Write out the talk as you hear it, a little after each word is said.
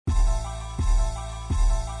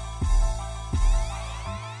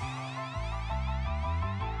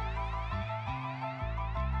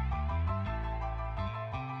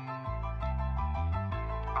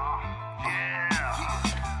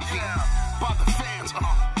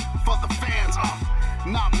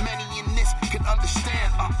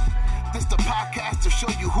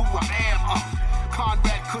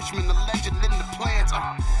Conrad Cushman, the legend in the plans.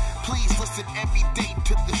 Please listen every day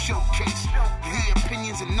to the showcase. The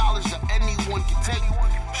opinions and knowledge that anyone can take.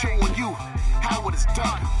 Showing you how it is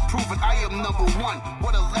done. Proving I am number one.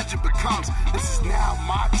 What a legend becomes. This is now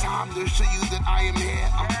my time to show you that I am here.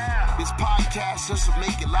 This podcast just to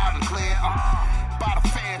make it loud and clear. By the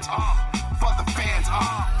fans, for the fans.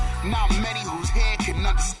 Not many whose head can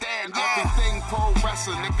understand everything pro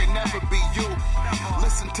wrestling. It can never be you.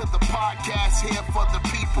 Listen to the podcast here for the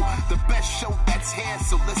people. The best show that's here,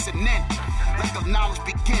 so listen in. Let the knowledge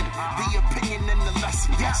begin. The opinion and the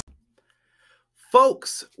lesson. Yes.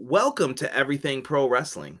 Folks, welcome to Everything Pro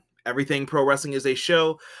Wrestling. Everything Pro Wrestling is a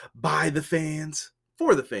show by the fans,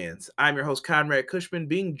 for the fans. I'm your host, Conrad Cushman,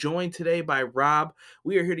 being joined today by Rob.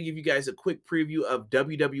 We are here to give you guys a quick preview of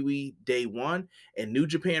WWE Day 1 and New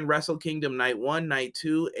Japan Wrestle Kingdom Night 1, Night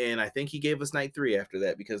 2, and I think he gave us Night 3 after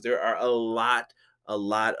that because there are a lot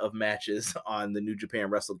of matches on the New Japan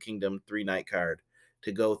Wrestle Kingdom 3-night card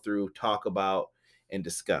to go through, talk about, and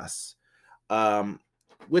discuss.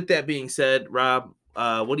 With that being said, Rob,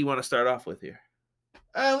 what do you want to start off with here?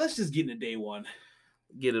 Let's just get into Day 1.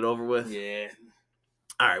 Get it over with? Yeah.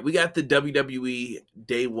 All right, we got the WWE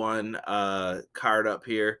Day 1 card up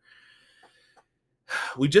here.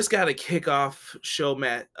 We just got a kickoff show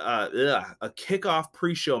match, a kickoff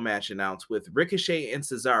pre-show match announced with Ricochet and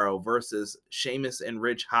Cesaro versus Sheamus and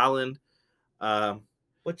Ridge Holland.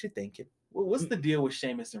 What you thinking? What's the deal with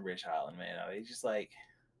Sheamus and Ridge Holland, man? Are they just like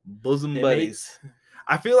bosom buddies?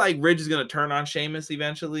 I feel like Ridge is going to turn on Sheamus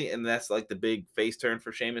eventually, and that's like the big face turn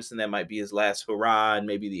for Sheamus, and that might be his last hurrah and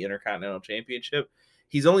maybe the Intercontinental Championship.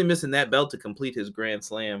 He's only missing that belt to complete his Grand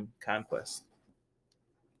Slam conquest.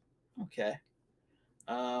 Okay.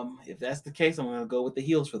 If that's the case, I'm going to go with the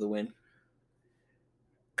heels for the win.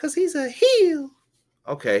 Because he's a heel.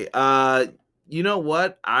 Okay. You know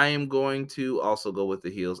what? I am going to also go with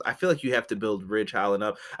the heels. I feel like you have to build Ridge Holland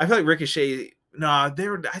up. I feel like Ricochet... I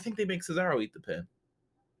think they make Cesaro eat the pin.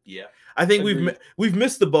 Yeah. I think we've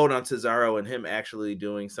missed the boat on Cesaro and him actually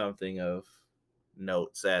doing something of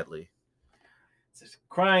note, sadly. It's a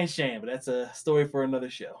crying shame, but that's a story for another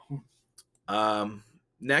show.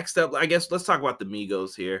 Next up, I guess let's talk about the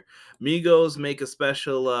Migos here. Migos make a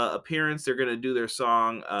special appearance. They're going to do their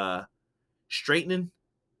song Straightening.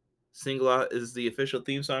 Single Out is the official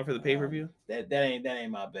theme song for the pay-per-view. That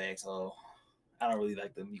ain't my bag, so I don't really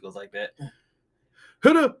like the Migos like that.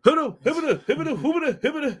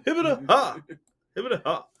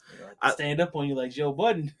 Stand up on you like Joe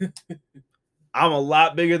Budden. I'm a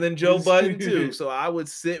lot bigger than Joe Budden too, so I would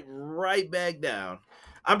sit right back down.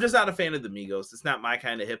 I'm just not a fan of the Migos. It's not my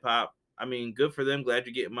kind of hip hop. I mean, good for them. Glad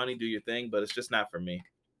you're getting money, do your thing, but it's just not for me.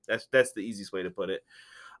 That's the easiest way to put it.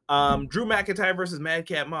 Drew McIntyre versus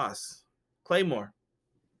Madcap Moss. Claymore.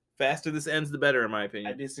 Faster this ends, the better, in my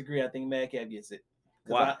opinion. I disagree. I think Madcap gets it.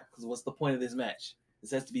 Why? Because what's the point of this match?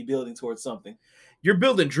 This has to be building towards something. You're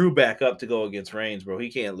building Drew back up to go against Reigns, bro. He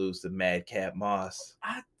can't lose to Madcap Moss.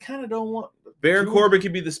 I kind of don't want... Baron Corbin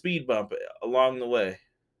could be the speed bump along the way.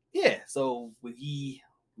 Yeah, so when he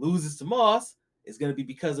loses to Moss, it's going to be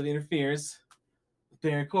because of interference with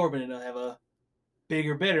Baron Corbin, and they'll have a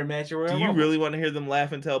bigger, better match around. Do you really want to hear them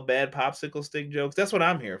laugh and tell bad popsicle stick jokes? That's what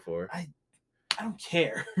I'm here for. I don't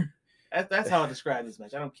care. That's how I describe this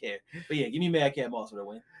match. I don't care. But yeah, give me Madcap Moss for the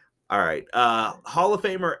win. All right. Hall of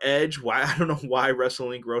Famer Edge. Why? I don't know why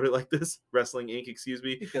Wrestling Inc. wrote it like this. Wrestling Inc., excuse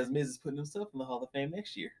me. Because Miz is putting himself in the Hall of Fame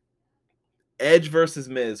next year. Edge versus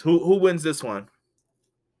Miz. Who wins this one?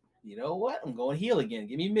 You know what? I'm going heel again.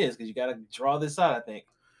 Give me Miz because you got to draw this out, I think.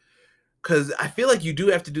 Because I feel like you do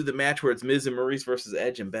have to do the match where it's Miz and Maurice versus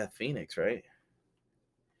Edge and Beth Phoenix, right?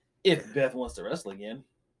 If Beth wants to wrestle again.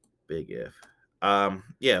 Big if.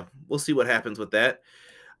 Yeah, we'll see what happens with that.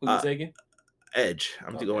 Who's you taking? Edge.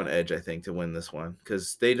 I'm going Edge, I think, to win this one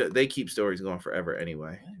because they keep stories going forever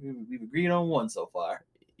anyway. We've agreed on one so far.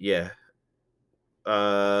 Yeah.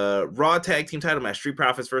 Raw Tag Team title match: Street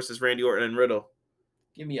Profits versus Randy Orton and Riddle.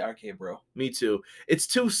 Give me RK Bro. Me too. It's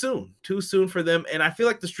too soon for them, and I feel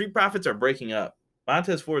like the Street Profits are breaking up.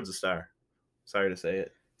 Montez Ford's a star. Sorry to say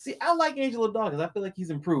it. See, I like Angelo Dawkins. I feel like he's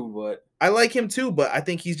improved, but I like him too. But I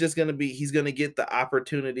think he's gonna get the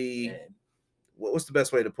opportunity. Man. What's the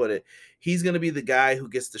best way to put it? He's going to be the guy who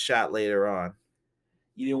gets the shot later on.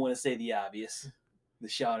 You didn't want to say the obvious. The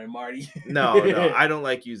Shawn and Marty. No, I don't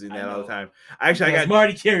like using that all the time. I got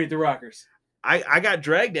Marty carried the Rockers. I got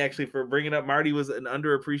dragged actually for bringing up Marty was an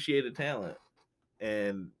underappreciated talent.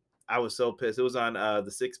 And I was so pissed. It was on the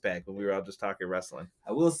Six Pack when we were all just talking wrestling.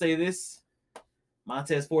 I will say this.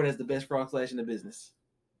 Montez Ford has the best frog splash in the business.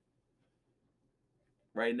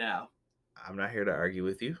 Right now. I'm not here to argue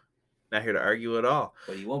with you. Not here to argue at all.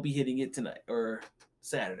 But he won't be hitting it tonight or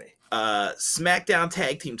Saturday. SmackDown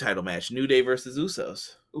Tag Team title match. New Day versus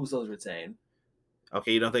Usos. Usos retain.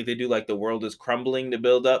 Okay, you don't think they do like the world is crumbling to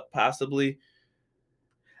build up, possibly?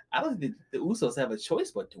 I don't think the Usos have a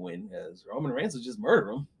choice but to win, because Roman Reigns will just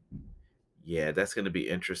murder them. Yeah, that's going to be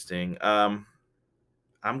interesting. I'm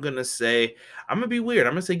going to be weird.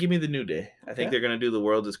 I'm going to say give me the New Day. I think Okay. they're going to do the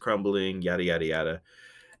world is crumbling, yada, yada, yada.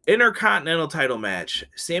 Intercontinental title match.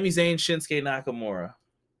 Sami Zayn, Shinsuke Nakamura.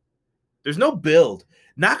 There's no build.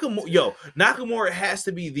 Nakamura has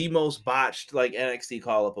to be the most botched like NXT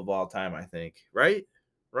call-up of all time, I think. Right?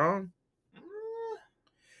 Wrong?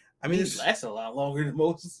 I mean, He's lasted a lot longer than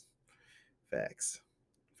most. Facts.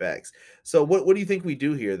 So what do you think we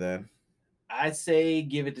do here then? I'd say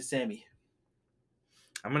give it to Sammy.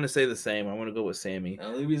 I'm going to say the same. I want to go with Sammy. The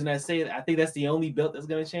only reason I say it, I think that's the only belt that's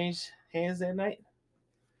going to change hands that night.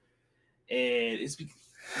 And it's because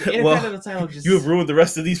the Intercontinental title just... You have ruined the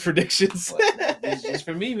rest of these predictions. It's just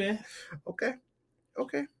for me, man. Okay.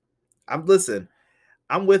 I'm with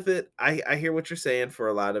it. I hear what you're saying for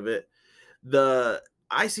a lot of it. The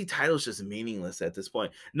IC title is just meaningless at this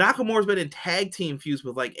point. Nakamura's been in tag team feuds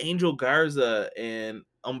with like Angel Garza and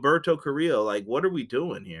Humberto Carrillo. Like, what are we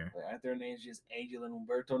doing here? Aren't their names just Angel and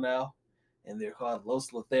Humberto now? And they're called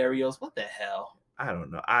Los Lotharios. What the hell? I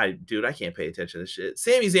don't know. I can't pay attention to this shit.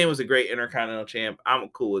 Sami Zayn was a great Intercontinental champ. I'm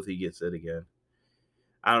cool if he gets it again.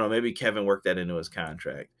 I don't know. Maybe Kevin worked that into his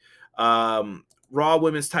contract. Raw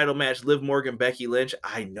women's title match, Liv Morgan, Becky Lynch.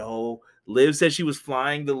 I know. Liv said she was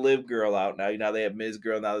flying the Liv girl out. Now they have Ms.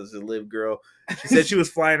 Girl. Now there's a Liv girl. She said she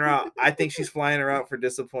was flying her out. I think she's flying her out for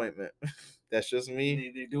disappointment. That's just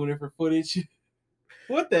me. They're doing it for footage.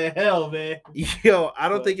 What the hell, man? Yo, I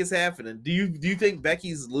don't think it's happening. Do you think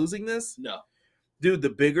Becky's losing this? No. Dude, the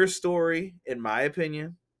bigger story, in my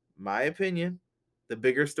opinion, the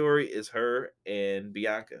bigger story is her and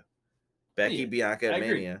Bianca. Bianca at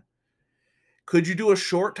Mania. Could you do a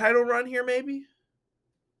short title run here, maybe?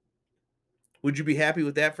 Would you be happy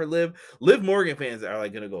with that for Liv? Liv Morgan fans are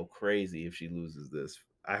like gonna go crazy if she loses this.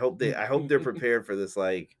 I hope they're prepared for this.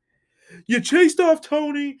 Like, you chased off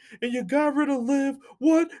Tony and you got rid of Liv.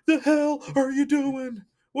 What the hell are you doing?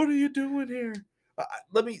 What are you doing here?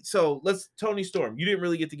 Let's Tony Storm. You didn't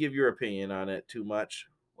really get to give your opinion on it too much.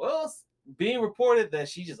 Well, it's being reported that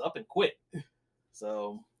she just up and quit.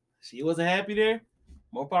 So she wasn't happy there.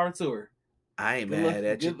 More power to her. I ain't mad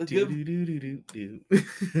at you.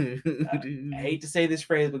 I hate to say this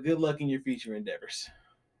phrase, but good luck in your future endeavors.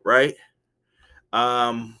 Right?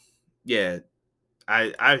 Yeah.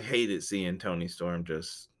 I hated seeing Tony Storm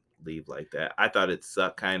just leave like that. I thought it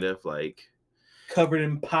sucked, kind of like covered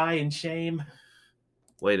in pie and shame.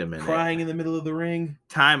 Wait a minute. Crying in the middle of the ring.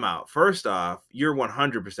 Timeout. First off, you're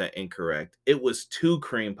 100% incorrect. It was 2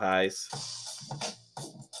 cream pies.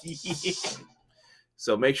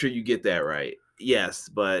 So make sure you get that right. Yes,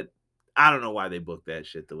 but I don't know why they booked that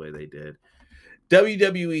shit the way they did.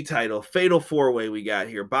 WWE title, Fatal 4-Way we got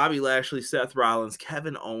here. Bobby Lashley, Seth Rollins,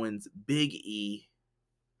 Kevin Owens, Big E.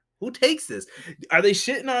 Who takes this? Are they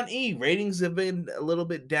shitting on E? Ratings have been a little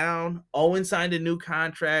bit down. Owens signed a new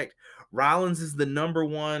contract. Rollins is the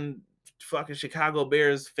 #1 fucking Chicago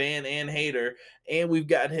Bears fan and hater. And we've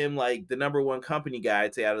got him like the #1 company guy,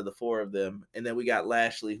 I'd say, out of the 4 of them. And then we got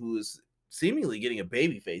Lashley, who is seemingly getting a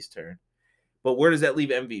babyface turn. But where does that leave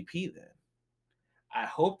MVP then? I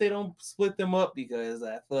hope they don't split them up because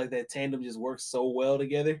I feel like that tandem just works so well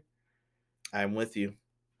together. I'm with you.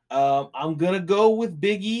 I'm going to go with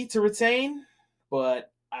Big E to retain,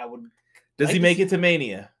 but I would... Does he make it to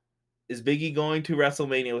Mania? Is Big E going to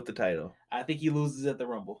WrestleMania with the title? I think he loses at the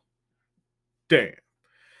Rumble. Damn.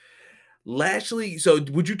 Lashley, so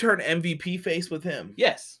would you turn MVP face with him?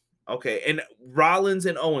 Yes. Okay, and Rollins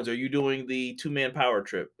and Owens, are you doing the 2-man power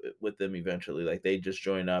trip with them eventually? Like, they just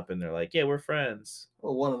join up and they're like, yeah, we're friends.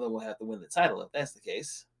 Well, one of them will have to win the title if that's the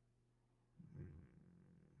case.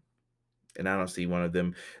 And I don't see one of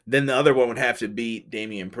them. Then the other one would have to beat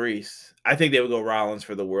Damian Priest. I think they would go Rollins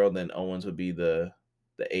for the world, and Owens would be the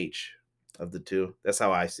H of the 2. That's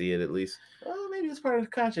how I see it, at least. Well, maybe it's part of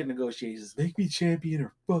the contract negotiations. Make me champion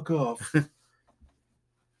or fuck off.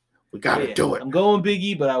 We gotta do it. I'm going Big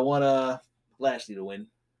E, but I want Lashley to win.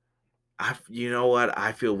 You know what?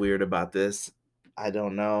 I feel weird about this. I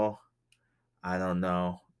don't know.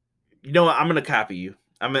 You know what? I'm gonna copy you.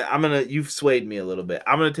 You've swayed me a little bit.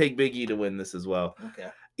 I'm gonna take Big E to win this as well. Okay.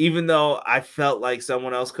 Even though I felt like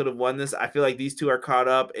someone else could have won this, I feel like these 2 are caught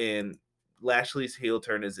up, and Lashley's heel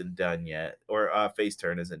turn isn't done yet, or face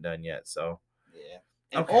turn isn't done yet. So yeah.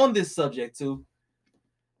 And on this subject too,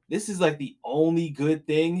 this is like the only good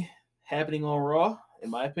thing happening on Raw, in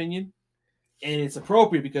my opinion. And it's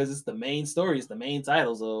appropriate because it's the main story, it's the main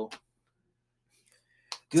title. So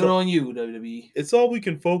good So- on you, WWE. It's all we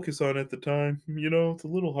can focus on at the time. You know, it's a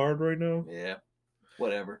little hard right now. Yeah,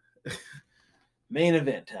 whatever. Main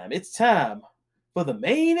event time. It's time for the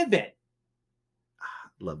main event.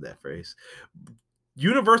 Love that phrase.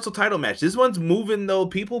 Universal title match. This one's moving though.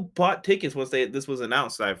 People bought tickets once this was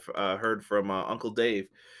announced. I've heard from Uncle Dave.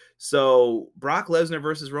 So Brock Lesnar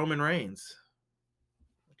versus Roman Reigns.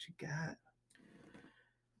 What you got?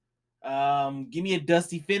 Give me a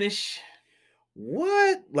dusty finish.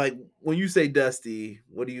 What? Like when you say dusty,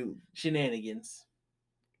 what do you? Shenanigans.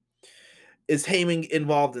 Is Heyman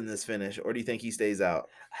involved in this finish, or do you think he stays out?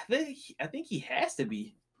 I think he has to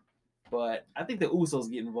be, but I think the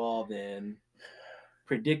Usos get involved in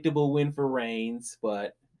predictable win for Reigns,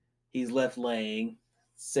 but he's left laying.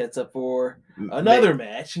 Sets up for another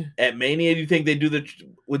match at Mania. Do you think they do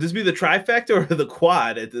would this be the trifecta or the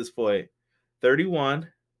quad at this point? 31,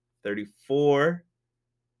 34.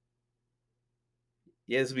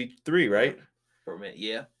 Yeah, this would be 3, right? For a minute,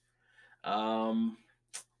 yeah.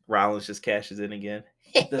 Rollins just cashes in again.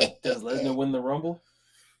 Does Lesnar win the Rumble?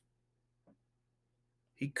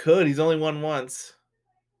 He could. He's only won once.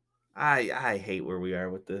 I hate where we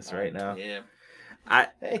are with this right now. Yeah. Hey,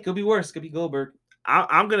 it could be worse. Could be Goldberg.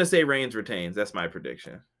 I'm gonna say Reigns retains. That's my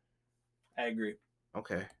prediction. I agree.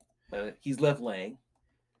 Okay. He's left laying.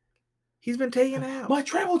 He's been taken out. My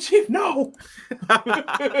tribal chief, no.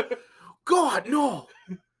 God, no.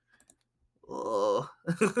 Oh.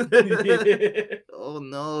 Oh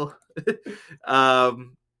no.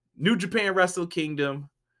 New Japan Wrestle Kingdom.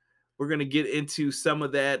 We're going to get into some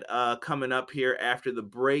of that coming up here after the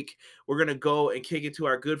break. We're going to go and kick it to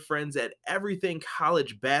our good friends at Everything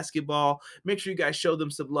College Basketball. Make sure you guys show them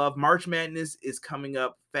some love. March Madness is coming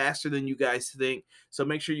up faster than you guys think. So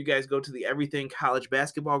make sure you guys go to the Everything College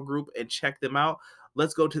Basketball group and check them out.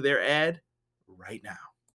 Let's go to their ad right now.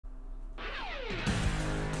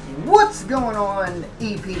 What's going on,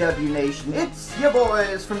 EPW Nation? It's your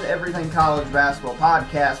boys from the Everything College Basketball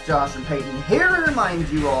Podcast, Josh and Peyton, here to remind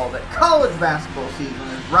you all that college basketball season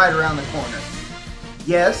is right around the corner.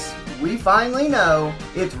 Yes, we finally know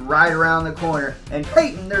it's right around the corner, and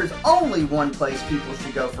Peyton, there's only one place people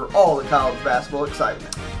should go for all the college basketball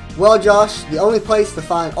excitement. Well, Josh, the only place to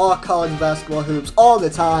find all college basketball hoops all the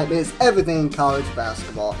time is Everything College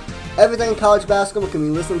Basketball. Everything College Basketball can be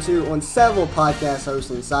listened to on several podcast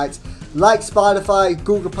hosting sites like Spotify,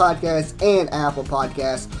 Google Podcasts, and Apple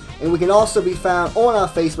Podcasts. And we can also be found on our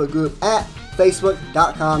Facebook group at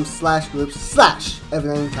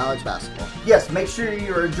facebook.com/groups/Everything College Basketball. Yes, make sure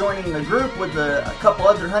you are joining the group with a couple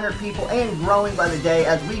other 100 people and growing by the day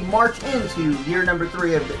as we march into year number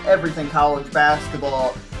 3 of the Everything College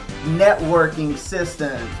Basketball networking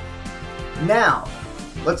system. Now,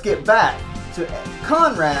 let's get back to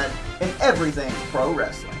Conrad and Everything Pro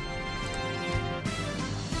Wrestling.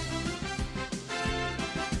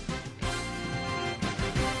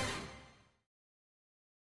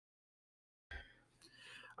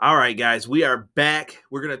 All right, guys, we are back.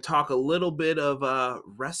 We're going to talk a little bit of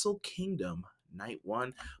Wrestle Kingdom Night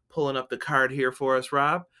 1. Pulling up the card here for us,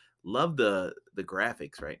 Rob. Love the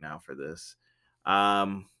graphics right now for this.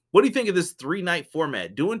 What do you think of this 3-night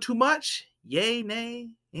format? Doing too much? Yay, nay?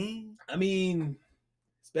 I mean,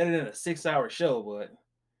 it's better than a 6-hour show, but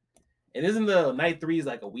it isn't the night 3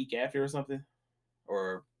 like a week after or something,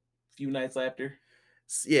 or a few nights after.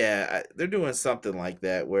 Yeah, they're doing something like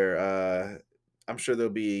that where I'm sure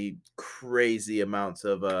there'll be crazy amounts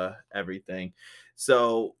of everything.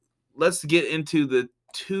 So let's get into the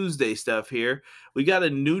Tuesday stuff here. We got a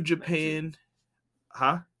New Japan.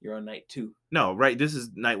 Huh? You're on night 2. No, right. This is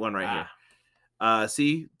night 1 right here.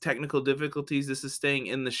 See, technical difficulties. This is staying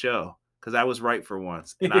in the show because I was right for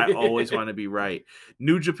once, and I always want to be right.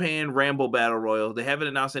 New Japan Ramble Battle Royal. They haven't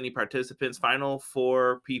announced any participants. Final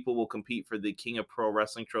 4 people will compete for the King of Pro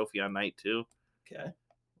Wrestling trophy on night 2. Okay.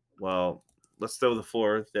 Well, let's throw the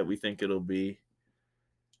 4th that we think it'll be.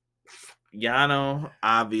 Yano,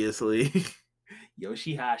 obviously.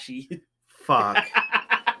 Yoshihashi. Fuck.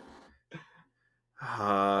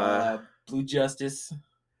 Blue Justice.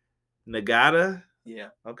 Nagata. Yeah.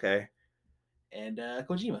 Okay. And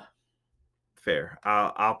Kojima. Fair.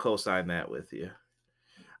 I'll co-sign that with you.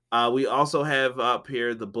 We also have up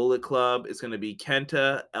here the Bullet Club. It's going to be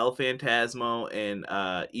Kenta, El Phantasmo, and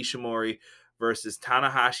Ishimori versus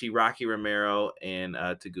Tanahashi, Rocky Romero, and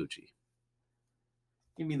Taguchi.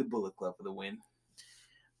 Give me the Bullet Club for the win.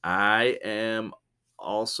 I am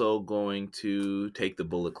also going to take the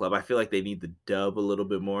Bullet Club. I feel like they need the dub a little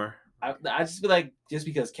bit more. I just feel like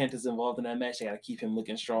because Kenta's involved in that match, they got to keep him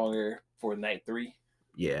looking stronger for night 3.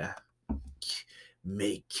 Yeah.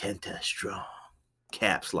 Make Kenta strong.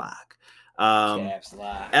 Caps lock. Caps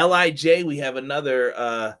lock. LIJ, we have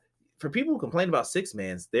another. For people who complain about six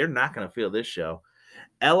mans, they're not going to feel this show.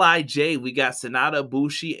 LIJ, we got Sanada,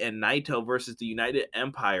 Bushi, and Naito versus the United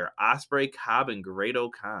Empire. Ospreay, Cobb, and Grado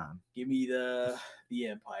Khan. Give me the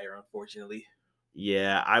Empire, unfortunately.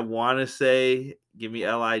 Yeah, I want to say give me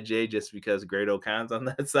LIJ just because Grado Khan's on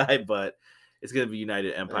that side, but it's going to be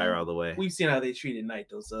United Empire all the way. We've seen how they treated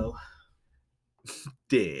Naito, so.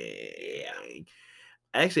 Dang.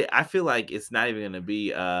 Actually, I feel like it's not even going to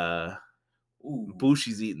be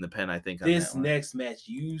Bushi's eating the pen, I think. On this that one. next match,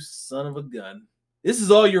 you son of a gun. This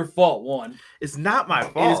is all your fault, one. It's not my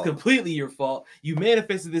fault. It is completely your fault. You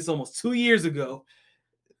manifested this almost 2 years ago.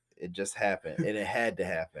 It just happened, and it had to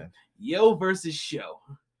happen. Yo versus Show.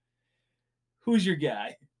 Who's your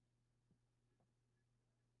guy?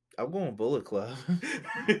 I'm going Bullet Club.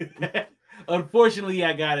 Unfortunately,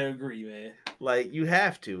 I gotta agree, man. Like, you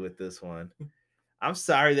have to with this one. I'm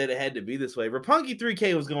sorry that it had to be this way. Roppongi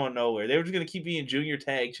 3K was going nowhere. They were just going to keep being junior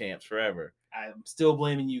tag champs forever. I'm still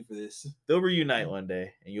blaming you for this. They'll reunite one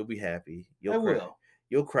day, and you'll be happy. I will.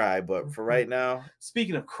 You'll cry, but for right now...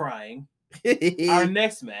 Speaking of crying, our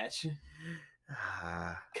next match,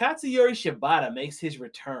 Katsuyori Shibata makes his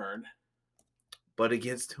return. But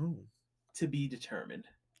against whom? To be determined.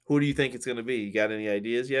 Who do you think it's going to be? You got any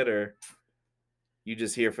ideas yet, or you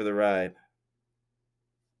just here for the ride?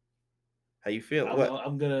 How you feel?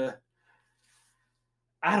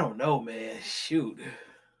 I don't know, man. Shoot.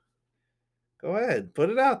 Go ahead. Put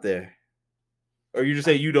it out there. Or you just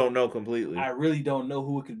say you don't know completely. I really don't know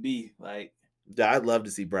who it could be. Like, I'd love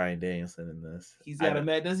to see Bryan Danielson in this. He's got a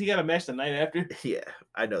match. Does he got a match the night after? Yeah,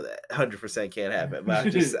 I know that 100% can't happen. But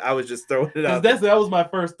I was just throwing it out. That was my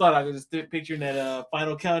first thought. I was just picturing that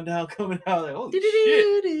final countdown coming out. Like, holy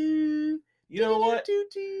shit! You know what?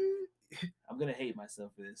 I'm gonna hate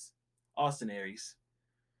myself for this. Austin Aries.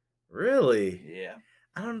 Really? Yeah.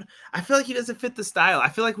 I don't know. I feel like he doesn't fit the style. I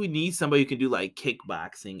feel like we need somebody who can do like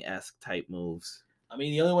kickboxing-esque type moves. I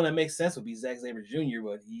mean, the only one that makes sense would be Zack Sabre Jr.,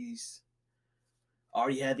 but he's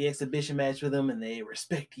already had the exhibition match with him, and they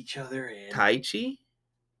respect each other. And Taichi?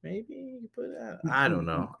 Maybe? I don't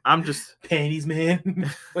know. I'm just panties,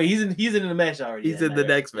 man. Wait, he's in the match already. He's in the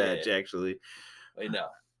next match, actually. Wait, no.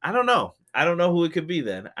 I don't know. I don't know who it could be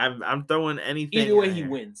then. I'm throwing anything. Either way, he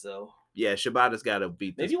wins, so. Yeah, Shibata's got to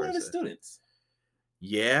beat this Maybe one person. of the students.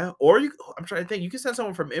 Yeah, or I'm trying to think. You could send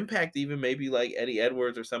someone from Impact, even maybe like Eddie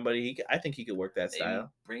Edwards or somebody. I think he could work that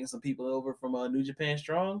style. Bring some people over from New Japan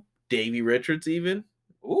Strong. Davey Richards, even.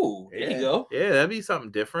 Ooh, there you go. Yeah, that'd be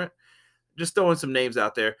something different. Just throwing some names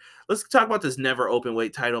out there. Let's talk about this never open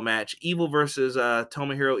weight title match: Evil versus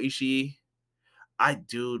Tomohiro Ishii. I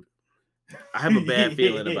have a bad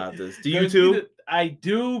feeling about this. Do you too? I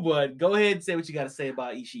do, but go ahead and say what you got to say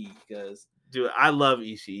about Ishii, because dude, I love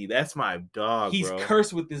Ishii. That's my dog. He's bro.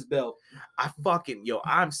 Cursed with this belt.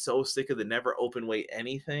 I'm so sick of the never open weight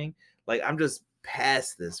anything. Like, I'm just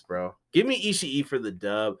past this, bro. Give me Ishii for the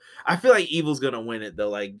dub. I feel like Evil's gonna win it though.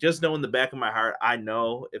 Like, just knowing the back of my heart, I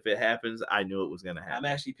know if it happens, I knew it was gonna happen.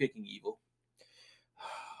 I'm actually picking Evil.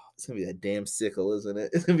 It's gonna be that damn sickle, isn't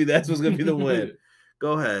it? That's what's gonna be the win.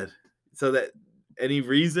 Go ahead. So that any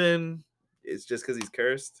reason it's just because he's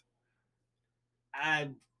cursed?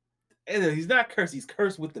 He's not cursed. He's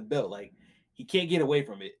cursed with the belt. Like, he can't get away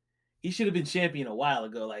from it. He should have been champion a while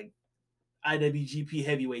ago. Like, IWGP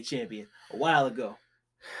heavyweight champion a while ago.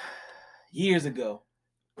 Years ago.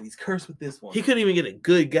 But he's cursed with this one. He couldn't even get a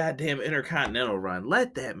good goddamn Intercontinental run.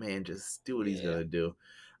 Let that man just do what he's going to do.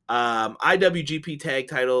 IWGP tag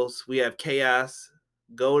titles. We have Chaos,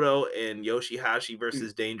 Goto, and Yoshihashi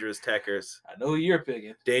versus Dangerous Tekkers. I know who you're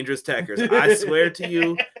picking. Dangerous Tekkers. I swear to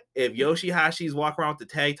you, if Yoshihashi's walking around with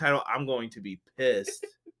the tag title, I'm going to be pissed.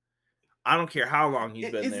 I don't care how long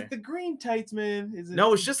he's been there. Is it the green tights, man?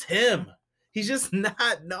 No, it's just him. He's just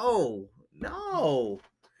not. No.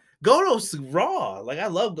 Goto's raw. Like, I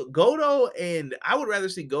love Goto, and I would rather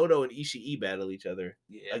see Goto and Ishii battle each other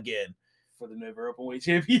again for the never open weight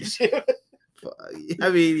championship. I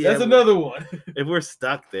mean, yeah, that's another one. If we're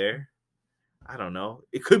stuck there, I don't know.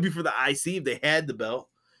 It could be for the IC if they had the belt.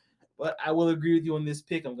 But I will agree with you on this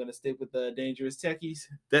pick. I'm going to stick with the Dangerous Techies.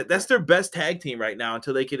 That's their best tag team right now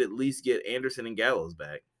until they could at least get Anderson and Gallows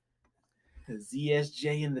back.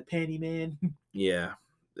 ZSJ and the Panty Man. Yeah,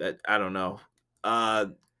 I don't know.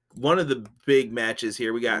 One of the big matches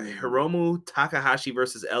here, we got Hiromu Takahashi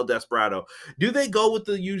versus El Desperado. Do they go with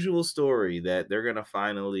the usual story that they're going to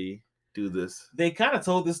finally do this? They kind of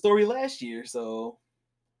told this story last year, so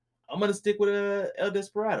I'm going to stick with El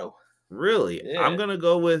Desperado. Really? Yeah. I'm gonna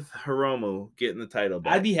go with Hiromu getting the title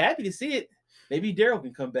back. I'd be happy to see it. Maybe Daryl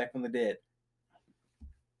can come back from the dead.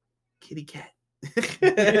 Kitty cat.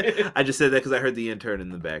 I just said that because I heard the intern in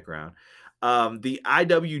the background. The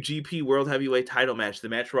IWGP World Heavyweight Title match, the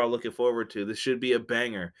match we're all looking forward to. This should be a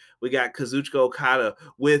banger. We got Kazuchika Okada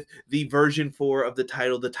with the version 4 of the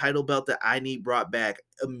title belt that I need brought back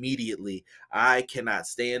immediately. I cannot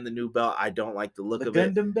stand the new belt. I don't like the look of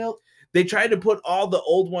it. The Gundam belt? They tried to put all the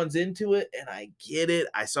old ones into it, and I get it.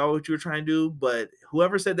 I saw what you were trying to do, but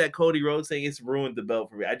whoever said that Cody Rhodes thing, it's ruined the belt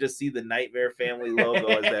for me. I just see the Nightmare Family logo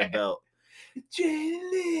as that belt.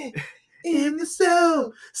 Jelly in the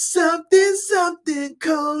soul, something,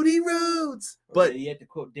 Cody Rhodes. But you had to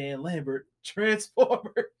quote Dan Lambert,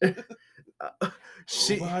 Transformer.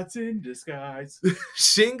 Robots in disguise.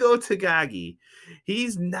 Shingo Takagi,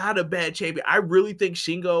 he's not a bad champion. I really think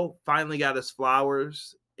Shingo finally got his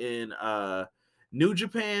flowers in New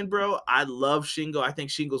Japan, bro. I love Shingo. I think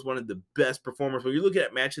Shingo's one of the best performers. When you're looking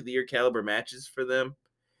at match of the year caliber matches for them,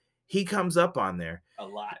 he comes up on there a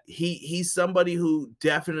lot. He's somebody who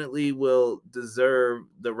definitely will deserve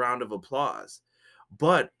the round of applause.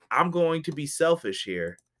 But I'm going to be selfish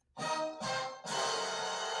here.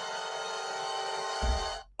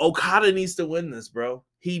 Okada needs to win this, bro.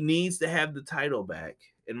 He needs to have the title back,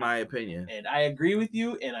 in my opinion. And I agree with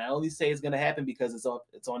you, and I only say it's going to happen because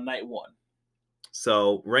it's on night 1.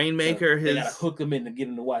 So Rainmaker, they got to hook him in to get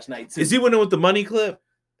him to watch night 2. Is he winning with the money clip?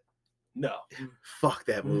 No. Fuck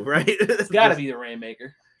that move, right? It's got to be the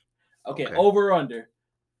Rainmaker. Okay, over or under?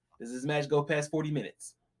 Does this match go past 40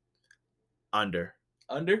 minutes? Under.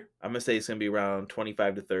 Under? I'm going to say it's going to be around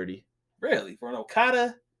 25 to 30. Really? For an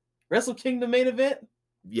Okada Wrestle Kingdom main event?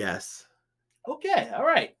 Yes. Okay, all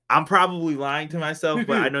right. I'm probably lying to myself,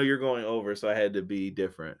 but I know you're going over, so I had to be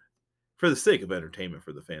different for the sake of entertainment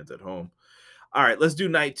for the fans at home. All right, let's do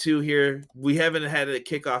night 2 here. We haven't had a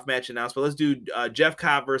kickoff match announced, but let's do Jeff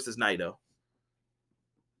Cobb versus Naito.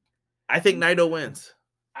 I think Naito wins.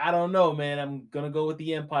 I don't know, man. I'm going to go with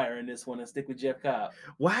the Empire in this one and stick with Jeff Cobb.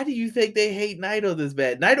 Why do you think they hate Naito this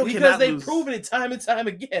bad? Naito because they've proven it time and time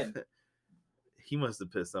again. He must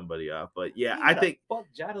have pissed somebody off, but yeah, I think fuck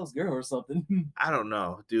Jato's girl or something. I don't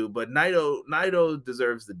know, dude, but Naito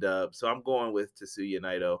deserves the dub, so I'm going with Tetsuya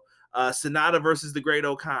Naito. Sonata versus the Great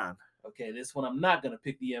Okan. Okay, this one I'm not gonna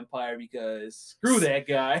pick the Empire because screw that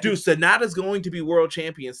guy, dude. Sonata's going to be world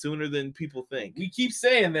champion sooner than people think. We keep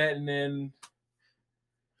saying that, and then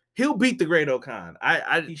he'll beat the Great Okan.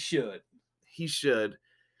 He should. He should.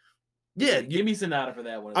 Yeah, give me Sonata for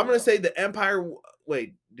that one. I'm gonna say the Empire.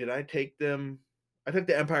 Wait, did I take them? I took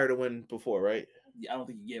the Empire to win before, right? Yeah, I don't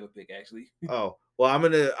think you gave a pick actually. Oh, well, I'm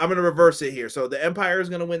gonna reverse it here. So the Empire is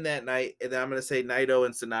gonna win that night, and then I'm gonna say Naito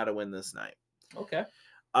and Sonata win this night. Okay.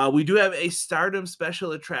 We do have a Stardom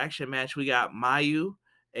special attraction match. We got Mayu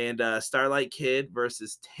and Starlight Kid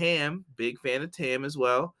versus Tam. Big fan of Tam as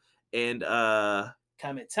well. And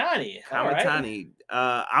Kamitani. Right.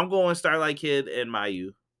 I'm going Starlight Kid and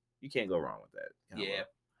Mayu. You can't go wrong with that. Yeah.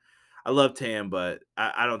 I love Tam, but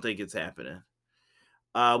I don't think it's happening.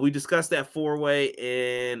 We discussed that 4-way,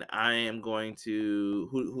 and I am going to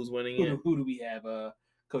who's winning it? Who do we have?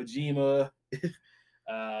 Kojima,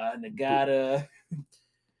 Nagata,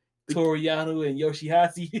 Toriano, and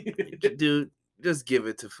Yoshihashi. Dude, just give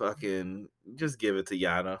it to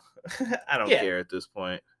Yano. I don't care at this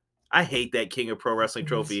point. I hate that King of Pro Wrestling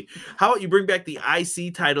trophy. How about you bring back the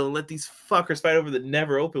IC title and let these fuckers fight over the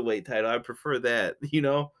Never Openweight title? I prefer that, you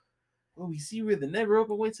know? Well, we see where the Never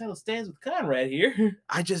Openweight title stands with Conrad here.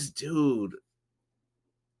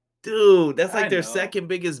 Dude, that's like their second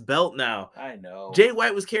biggest belt now. I know. Jay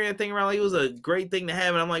White was carrying that thing around like it was a great thing to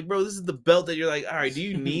have, and I'm like, bro, this is the belt that you're like, all right, do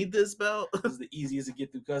you need this belt? This is the easiest to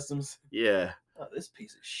get through customs. Yeah. Oh, this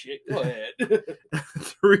piece of shit. Go ahead.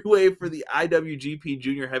 3-way for the IWGP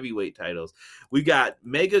Junior Heavyweight titles. We got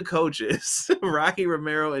Mega Coaches, Rocky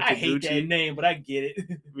Romero and Taguchi. I hate that name, but I get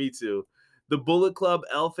it. Me too. The Bullet Club,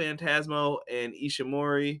 El Phantasmo and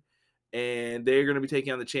Ishimori. And they're going to be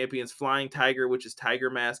taking on the champions Flying Tiger, which is Tiger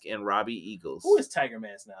Mask, and Robbie Eagles. Who is Tiger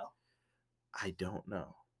Mask now? I don't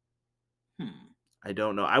know. I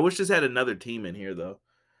don't know. I wish this had another team in here, though.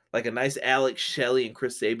 Like a nice Alex Shelley and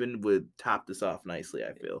Chris Sabin would top this off nicely,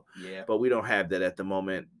 I feel. Yeah. But we don't have that at the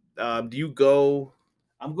moment. Do you go?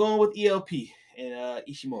 I'm going with ELP and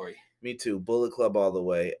Ishimori. Me too. Bullet Club all the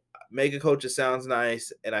way. Mega Coaches sounds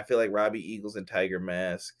nice, and I feel like Robbie Eagles and Tiger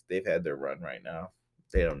Mask, they've had their run right now.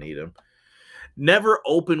 They don't need them. Never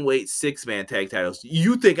Openweight 6-man tag titles.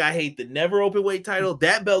 You think I hate the Never Openweight title?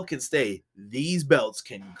 That belt can stay. These belts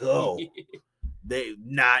can go. They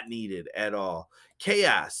not needed at all.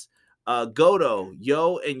 Chaos. Goto,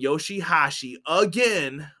 Yo, and Yoshihashi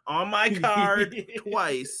again on my card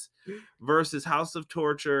twice versus House of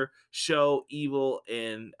Torture, Show, Evil,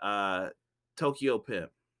 and Tokyo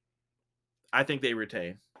Pimp. I think they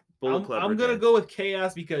retain. I'm gonna go with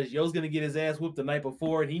Chaos because Yo's gonna get his ass whooped the night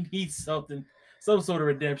before, and he needs some sort of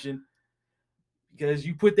redemption. Because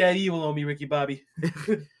you put that evil on me, Ricky Bobby.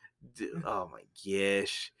 Dude, oh my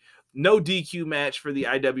gosh. No DQ match for the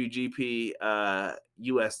IWGP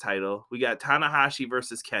US title. We got Tanahashi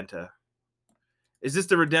versus Kenta. Is this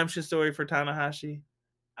the redemption story for Tanahashi?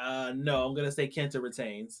 No, I'm gonna say Kenta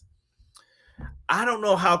retains. I don't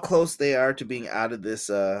know how close they are to being out of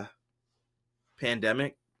this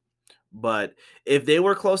pandemic, but if they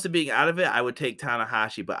were close to being out of it, I would take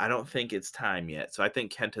Tanahashi, but I don't think it's time yet. So I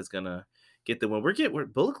think Kenta's gonna get the win. We're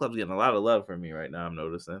Bullet Club's getting a lot of love from me right now, I'm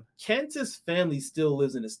noticing. Kenta's family still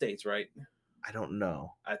lives in the States, right? I don't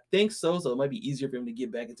know. I think so. So it might be easier for him to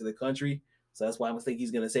get back into the country. So that's why I'm think he's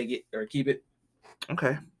gonna take it or keep it.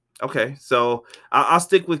 Okay. So I'll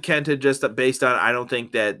stick with Kenta just based on I don't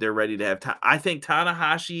think that they're ready to have time. I think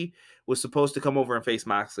Tanahashi was supposed to come over and face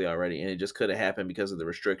Moxley already, and it just could have happened because of the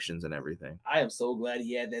restrictions and everything. I am so glad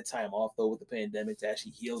he had that time off though with the pandemic to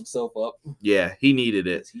actually heal himself up. Yeah, he needed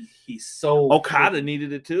it. He's so Okada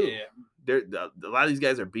needed it too. Yeah. A lot of these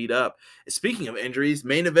guys are beat up. Speaking of injuries,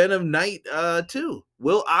 main event of night 2.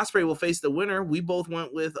 Will Ospreay will face the winner. We both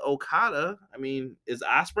went with Okada. I mean, is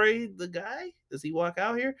Ospreay the guy? Does he walk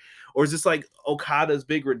out here? Or is this like Okada's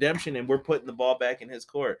big redemption and we're putting the ball back in his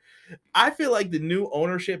court? I feel like the new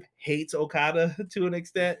ownership hates Okada to an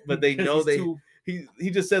extent, but they know he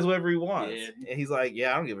just says whatever he wants. Yeah. And he's like,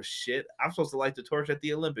 yeah, I don't give a shit. I'm supposed to light the torch at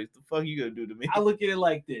the Olympics. The fuck you gonna do to me? I look at it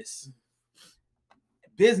like this.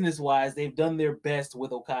 Business-wise, they've done their best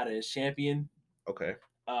with Okada as champion. Okay.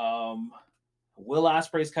 Will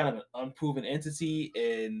Ospreay's kind of an unproven entity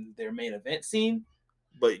in their main event scene.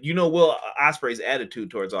 But you know Will Ospreay's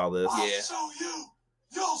attitude towards all this. I'll show you.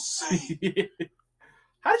 You'll see.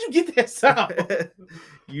 How did you get that sound?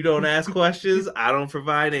 You don't ask questions, I don't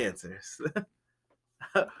provide answers.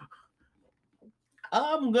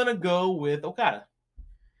 I'm going to go with Okada.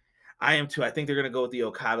 I am too. I think they're going to go with the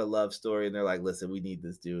Okada love story. And they're like, listen, we need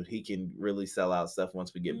this dude. He can really sell out stuff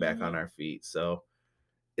once we get back on our feet. So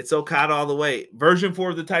it's Okada all the way. Version 4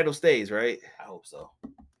 of the title stays, right? I hope so.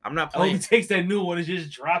 I'm not playing. I hope he takes that new one and just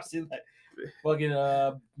drops it like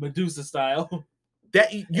fucking Medusa style.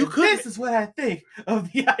 That you could. This is what I think of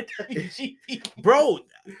the IWGP. Bro,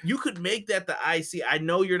 you could make that the IC. I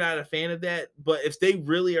know you're not a fan of that, but if they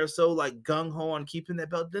really are so like gung-ho on keeping that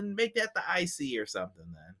belt, then make that the IC or something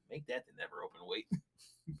then. Make that the never open weight.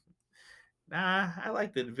 Nah, I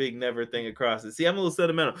like the big never thing across it. See, I'm a little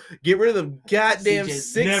sentimental. Get rid of them goddamn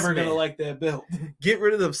CJ's 6 never man. gonna like that belt. Get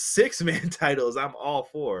rid of them 6-man titles. I'm all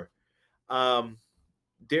for.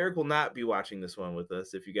 Derek will not be watching this one with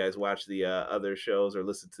us. If you guys watch the other shows or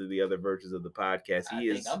listen to the other versions of the podcast, I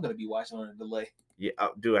think I'm going to be watching on a delay. Yeah,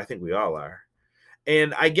 dude, I think we all are.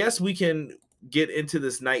 And I guess we can get into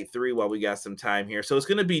this night 3 while we got some time here. So it's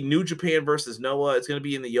going to be New Japan versus Noah. It's going to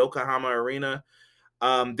be in the Yokohama Arena.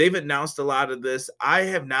 They've announced a lot of this. I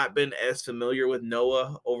have not been as familiar with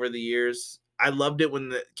Noah over the years. I loved it when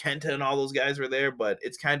the Kenta and all those guys were there, but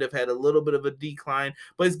it's kind of had a little bit of a decline.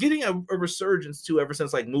 But it's getting a resurgence too ever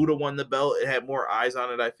since like Muta won the belt. It had more eyes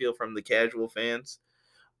on it, I feel, from the casual fans.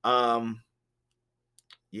 Yeah,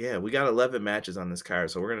 we got 11 matches on this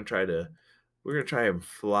card, so we're gonna try and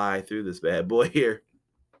fly through this bad boy here.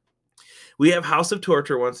 We have House of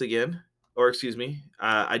Torture once again, or excuse me,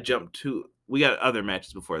 I jumped to. We got other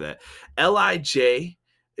matches before that. LIJ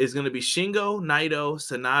is going to be Shingo, Naito,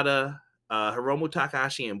 Sanada, Hiromu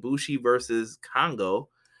Takahashi, and Bushi versus Kongo,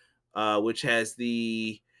 which has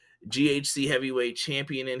the GHC heavyweight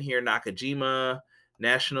champion in here, Nakajima,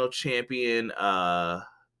 national champion,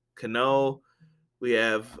 Kano. We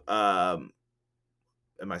have, am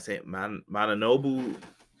I saying Manabu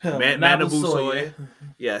Soya?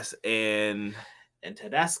 Yes, and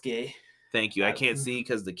Tadasuke. Thank you. I can't see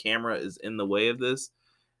because the camera is in the way of this.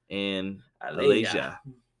 And Aleja.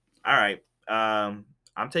 All right.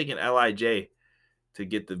 I'm taking LIJ to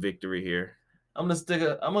get the victory here. I'm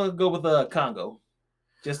gonna go with Kongo,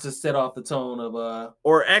 just to set off the tone of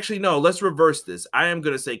Or actually, no. Let's reverse this. I am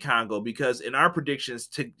gonna say Kongo because in our predictions,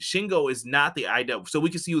 Shingo is not the IW. So we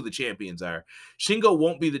can see who the champions are. Shingo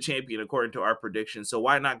won't be the champion according to our predictions. So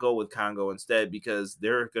why not go with Kongo instead? Because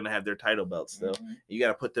they're gonna have their title belts still. Mm-hmm. You got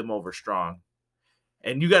to put them over strong,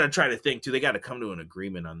 and you got to try to think too. They got to come to an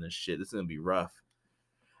agreement on this shit. This is gonna be rough.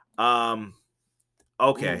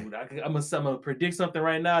 Okay. Ooh, I'm gonna predict something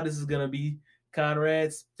right now. This is gonna be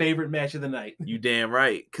Conrad's favorite match of the night. You damn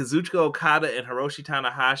right. Kazuchika Okada and Hiroshi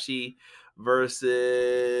Tanahashi versus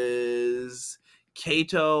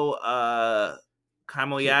Kaito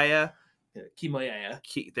Kimoyaya. Kimoyaya.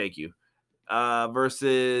 Thank you.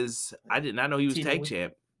 Versus, I did not know he was tag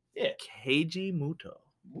champ. Yeah. Keiji Muto.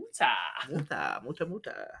 Muta.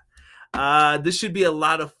 This should be a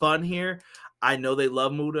lot of fun here. I know they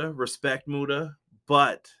love Muta, respect Muta,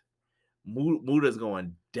 but Muta's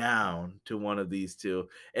going down to one of these two.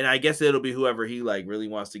 And I guess it'll be whoever he like really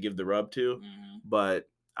wants to give the rub to. Mm-hmm. But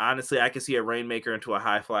honestly, I can see a Rainmaker into a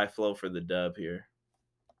high fly flow for the dub here.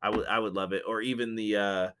 I would love it. Or even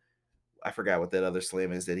the I forgot what that other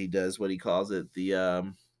slam is that he does, what he calls it. The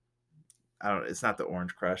I don't know, it's not the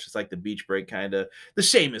Orange Crush, it's like the beach break kind of, the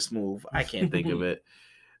Sheamus move. I can't think of it,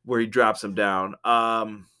 where he drops him down.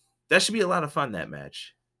 That should be a lot of fun, that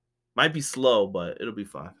match. Might be slow, but it'll be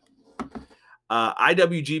fun.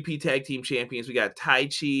 IWGP Tag Team Champions, we got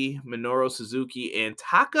Taichi, Minoru Suzuki, and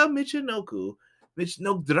Taka Michinoku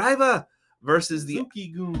Driver versus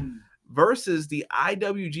Suzuki-gun. versus the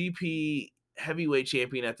IWGP Heavyweight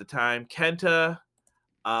Champion at the time, Kenta.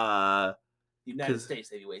 United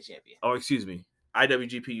States Heavyweight Champion. Oh, excuse me.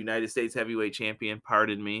 IWGP United States Heavyweight Champion.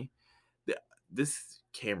 Pardon me. This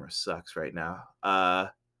camera sucks right now. I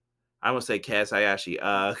want to say Kaz Hayashi,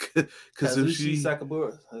 Kazushi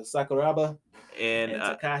Sakuraba, and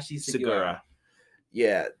Takashi Segura.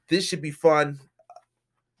 Yeah, this should be fun.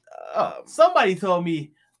 Somebody told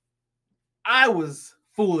me I was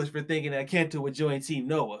foolish for thinking that Kenta would join Team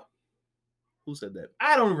Noah. Who said that?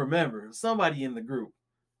 I don't remember. Somebody in the group.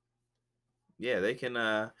 Yeah, they can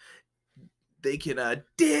I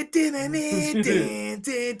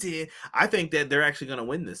think that they're actually going to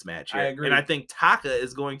win this match here. I agree. And I think Taka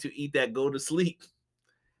is going to eat that go to sleep.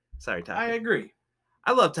 Sorry, Taka. I agree.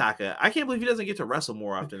 I love Taka. I can't believe he doesn't get to wrestle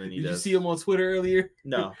more often than he does. Did you see him on Twitter earlier?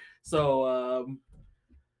 No. So,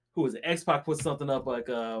 who was it? X-Pac put something up like,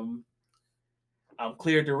 I'm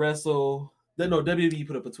cleared to wrestle. No, WWE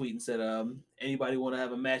put up a tweet and said, anybody want to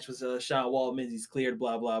have a match with Sean Waltman? He's cleared,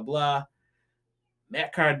 blah, blah, blah.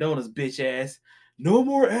 Matt Cardona's bitch ass. No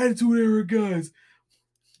more Attitude Era guys.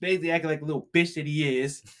 Basically acting like a little bitch that he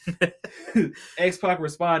is. X-Pac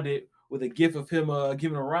responded with a gif of him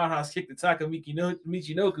giving a roundhouse kick to Taka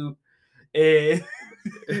Michinoku. And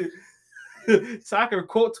Taka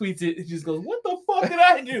quote tweets it and just goes, "What the fuck did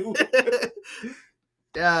I do?"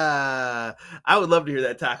 I would love to hear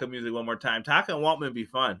that Taka music one more time. Taka and Waltman be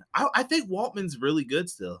fun. I think Waltman's really good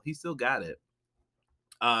still. He still got it.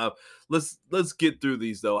 Let's get through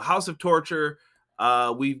these though. House of Torture.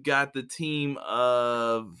 We've got the team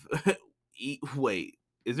of wait,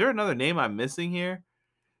 is there another name I'm missing here?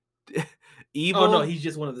 Evil. Oh no, he's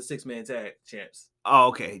just one of the 6-man tag champs. Oh,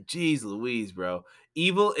 okay. Jeez Louise, bro.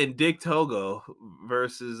 Evil and Dick Togo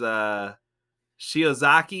versus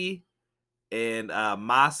Shiozaki and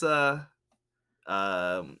Masa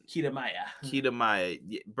Kitamaya.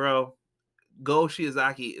 Yeah, bro. Go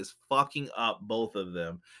Shiozaki is fucking up both of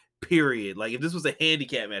them. Period. Like, if this was a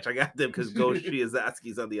handicap match, I got them because Go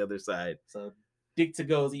Shiozaki's on the other side. So Dick to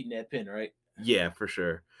Go's eating that pin, right? Yeah, for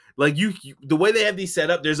sure. Like you the way they have these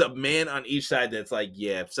set up, there's a man on each side that's like,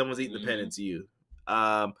 yeah, if someone's eating the pin, it's you.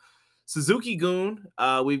 Suzuki-gun,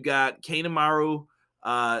 we've got Kanemaru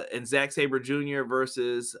and Zack Sabre Jr.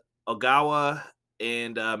 versus Ogawa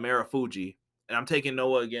and Marufuji. And I'm taking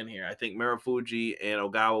Noah again here. I think Marufuji and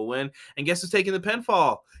Ogawa win. And guess who's taking the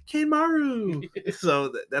pinfall? Kanemaru.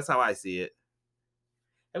 So that's how I see it.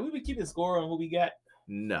 Have we been keeping score on what we got?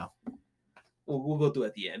 No. We'll go through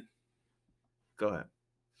at the end. Go ahead.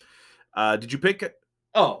 Did you pick it?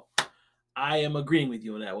 Oh, I am agreeing with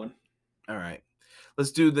you on that one. All right.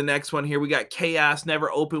 Let's do the next one here. We got Chaos Never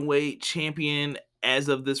Openweight champion as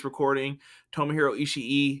of this recording, Tomohiro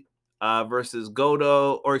Ishii versus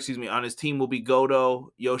Goto, or excuse me, on his team will be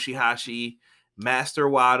Goto, Yoshihashi, Master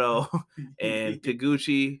Wato, and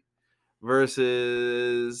Taguchi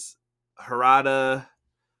versus Harada,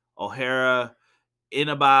 O'Hara,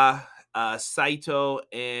 Inaba, Saito,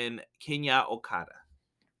 and Kenya Okada.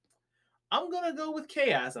 I'm gonna go with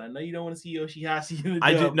Chaos. I know you don't want to see Yoshihashi in the dub.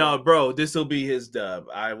 I did no, bro. This will be his dub.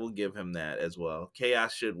 I will give him that as well.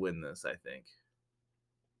 Chaos should win this, I think.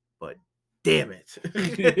 But damn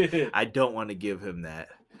it, I don't want to give him that.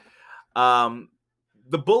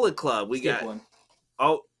 The Bullet Club. We Skip got one.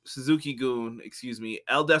 Oh, Suzuki-gun, excuse me,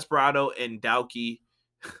 El Desperado and Dookie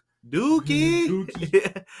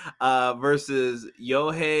versus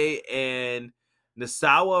Yohei and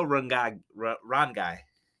Nasawa Rangai.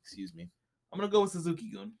 Excuse me. I'm gonna go with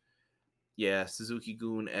Suzuki-gun. Yeah,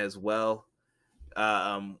 Suzuki-gun as well.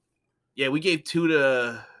 Yeah, we gave 2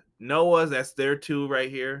 to Noah's, that's their two right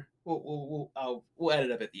here. We'll add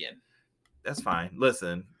it up at the end. That's fine.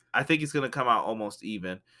 Listen, I think it's going to come out almost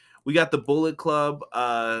even. We got the Bullet Club,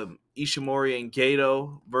 Ishimori and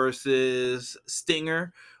Gato versus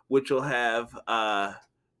Stinger, which will have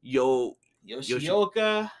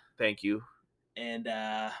Yoshioka Thank you. and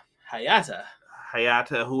Hayata.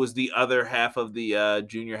 Hayata, who was the other half of the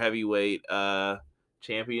junior heavyweight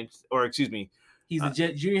champion, or excuse me. He's the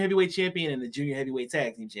junior heavyweight champion and the junior heavyweight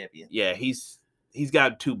tag team champion. Yeah, he's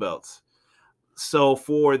got 2 belts. So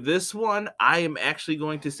for this one, I am actually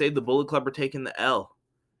going to say the Bullet Club are taking the L.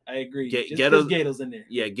 I agree. Gato's in there.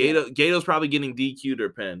 Yeah, Gato's probably getting DQ'd or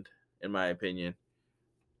pinned, in my opinion.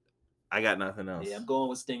 I got nothing else. Yeah, I'm going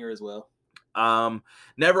with Stinger as well.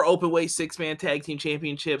 Never open weight 6-man tag team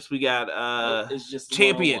championships. We got it's just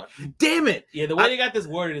champion. Damn it! Yeah, the way they got this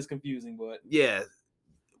worded is confusing, but yeah,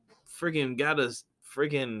 friggin' got us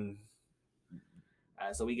friggin'. All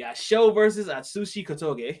right, so we got Sho versus Atsushi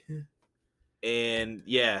Kotoge. And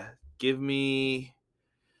yeah, give me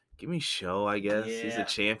Sho, I guess. Yeah. He's a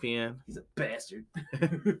champion. He's a bastard.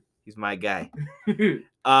 He's my guy.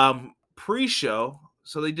 Pre-show,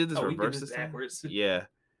 so they did this reverse this time? backwards. Yeah.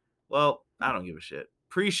 Well, I don't give a shit.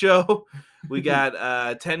 Pre-show, we got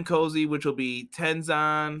Tenkozy, which will be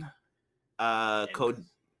Tenzan, Kojima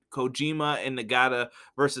and Nagata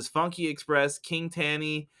versus Funky Express, King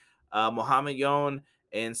Tani, Muhammad Yon,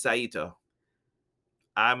 and Saito.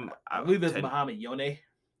 I believe that's Muhammad Yone.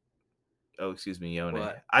 Oh, excuse me, Yone.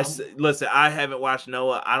 But listen, I haven't watched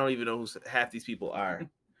Noah. I don't even know who half these people are.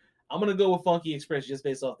 I'm gonna go with Funky Express just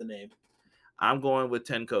based off the name. I'm going with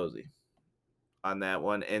Tenkozy on that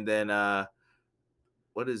one. And then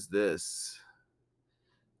what is this?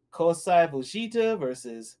 Kosai Bushita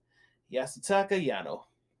versus Yasutaka Yano.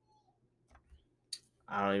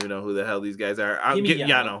 I don't even know who the hell these guys are. Give me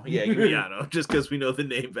Yano. Yeah, give me Yano. Just because we know the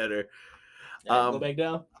name better. Go back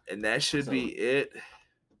down. And that should be it.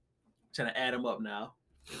 Trying to add them up now.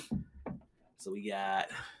 So we got.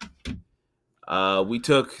 We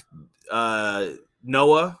took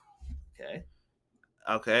Noah.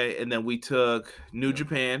 Okay, and then we took New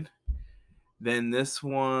Japan. Then this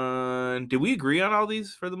one. Did we agree on all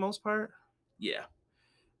these for the most part? Yeah.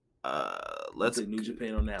 Let's take New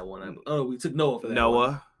Japan on that one. We took Noah for that. Noah.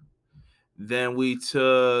 One. Then we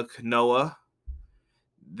took Noah.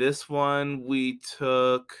 This one we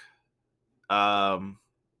took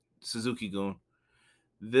Suzuki-gun.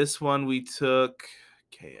 This one we took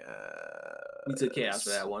Chaos. We took Chaos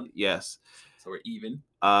for that one. Yes. So we're even.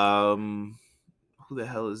 Who the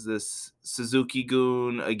hell is this?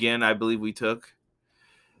 Suzuki-gun again, I believe we took.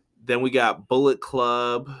 Then we got Bullet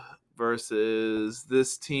Club versus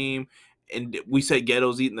this team. And we said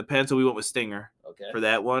Ghetto's eating the pen, so we went with Stinger for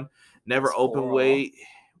that one. Never That's open weight.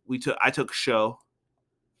 I took Sho.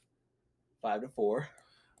 5-4.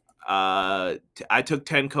 I took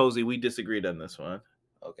Tenkozy. We disagreed on this one.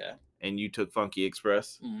 Okay. And you took Funky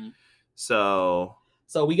Express. Mm-hmm. So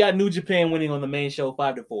we got New Japan winning on the main show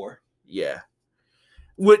 5-4. Yeah.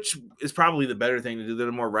 Which is probably the better thing to do. They're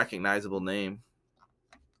a more recognizable name.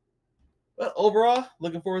 But overall,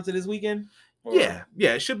 looking forward to this weekend. Yeah,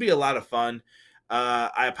 it should be a lot of fun.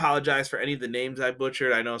 I apologize for any of the names I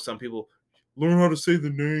butchered. I know some people learn how to say the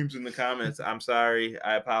names in the comments. I'm sorry.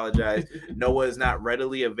 I apologize. Noah is not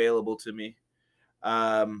readily available to me.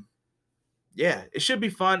 Yeah, it should be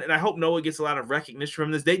fun, and I hope Noah gets a lot of recognition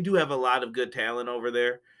from this. They do have a lot of good talent over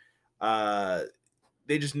there.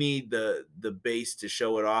 They just need the base to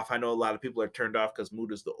show it off. I know a lot of people are turned off because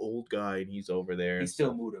Muda's the old guy, and he's over there. He's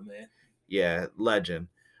still Muda, man. Yeah, legend.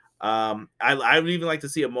 I would even like to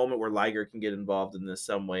see a moment where Liger can get involved in this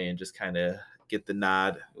some way and just kind of get the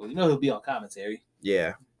nod. Well, he'll be on commentary.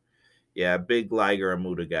 Yeah, big Liger and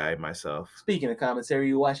Muda guy myself. Speaking of commentary,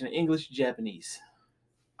 you watching English or Japanese?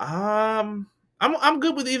 I'm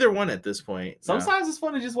good with either one at this point. Sometimes it's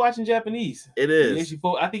fun to just watching Japanese. It is.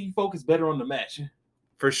 I think you focus better on the match.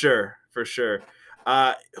 For sure.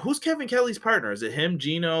 Who's Kevin Kelly's partner? Is it him,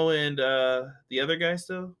 Gino, and the other guy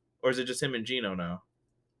still? Or is it just him and Gino now?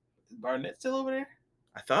 Is Barnett still over there?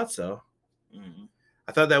 I thought so. Mm-hmm.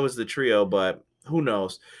 I thought that was the trio, but who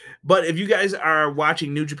knows? But if you guys are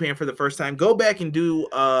watching New Japan for the first time, go back and do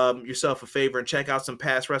yourself a favor and check out some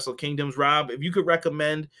past Wrestle Kingdoms. Rob, if you could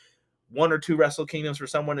recommend 1 or 2 Wrestle Kingdoms for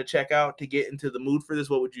someone to check out to get into the mood for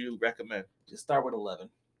this, what would you recommend? Just start with 11.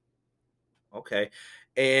 Okay.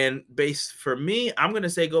 And based for me, I'm going to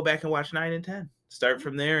say go back and watch 9 and 10. Start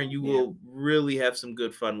from there, and you will really have some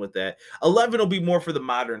good fun with that. 11 will be more for the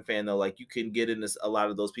modern fan, though. Like, you can get into a lot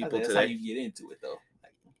of those people that's today. How you get into it, though.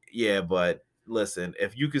 Yeah, but listen,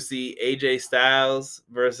 if you could see AJ Styles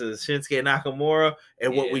versus Shinsuke Nakamura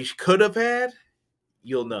and what we could have had,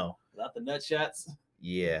 you'll know. Without the nut shots.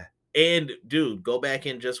 Yeah. And, dude, go back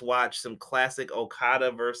and just watch some classic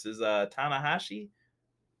Okada versus Tanahashi.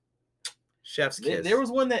 Chef's kiss. There was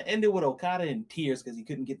one that ended with Okada in tears because he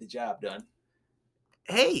couldn't get the job done.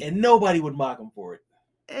 Hey. And nobody would mock him for it.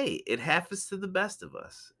 Hey, it happens to the best of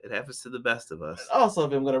us. It happens to the best of us. Also,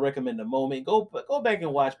 if I'm going to recommend a moment, go back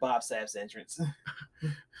and watch Bob Sapp's entrance.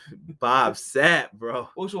 Bob Sapp, bro.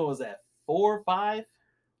 Which one was that? 4 or 5?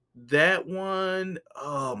 That one,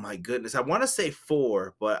 oh my goodness. I want to say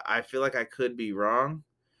 4, but I feel like I could be wrong.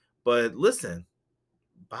 But listen,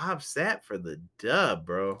 Bob Sapp for the dub,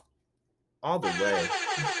 bro. All the way.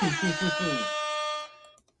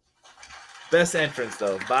 Best entrance,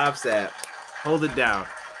 though. Bob Sapp. Hold it down.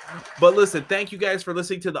 But listen, thank you guys for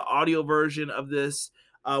listening to the audio version of this.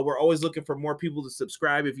 We're always looking for more people to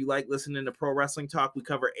subscribe. If you like listening to Pro Wrestling Talk, we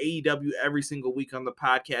cover AEW every single week on the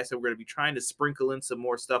podcast, and we're going to be trying to sprinkle in some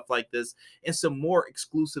more stuff like this and some more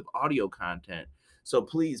exclusive audio content. So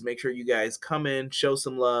please make sure you guys come in, show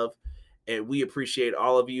some love, and we appreciate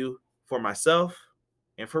all of you. For myself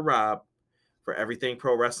and for Rob, for Everything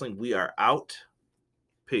Pro Wrestling, we are out.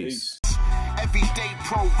 Peace. Everyday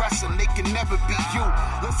pro wrestling, they can never be you.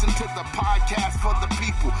 Listen to the podcast for the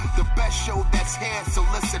people, the best show that's here, so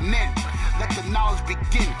listen in. Let the knowledge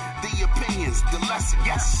begin, the opinions, the lesson,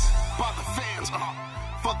 yes. By the fans,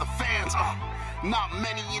 for the fans, not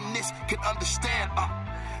many in this can understand,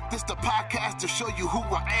 this the podcast to show you who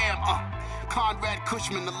I am, Conrad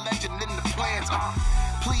Cushman, the legend in the plans,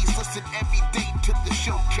 please listen every day to the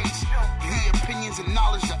showcase, the opinions and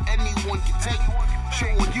knowledge that anyone can take,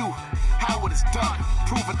 showing you how it is done,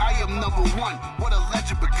 proving I am number one, what a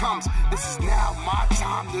legend becomes. This is now my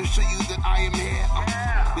time to show you that I am here.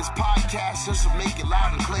 This podcast just to make it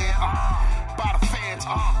loud and clear. By the fans,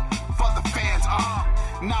 for the fans,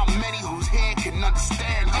 not many whose head can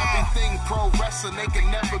understand everything pro wrestling, they can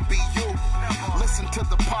never be you. Listen to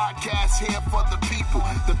the podcast here for the people,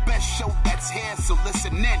 the best show that's here, so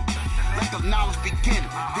listen in. Let the knowledge begin,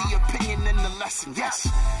 the opinion and the lesson, yes.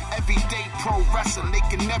 Everyday pro wrestling, they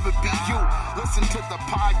can never be you. Listen to the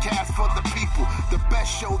podcast for the people, the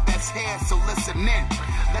best show that's here, so listen in.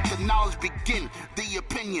 Let the knowledge begin, the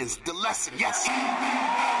opinions, the lesson, yes.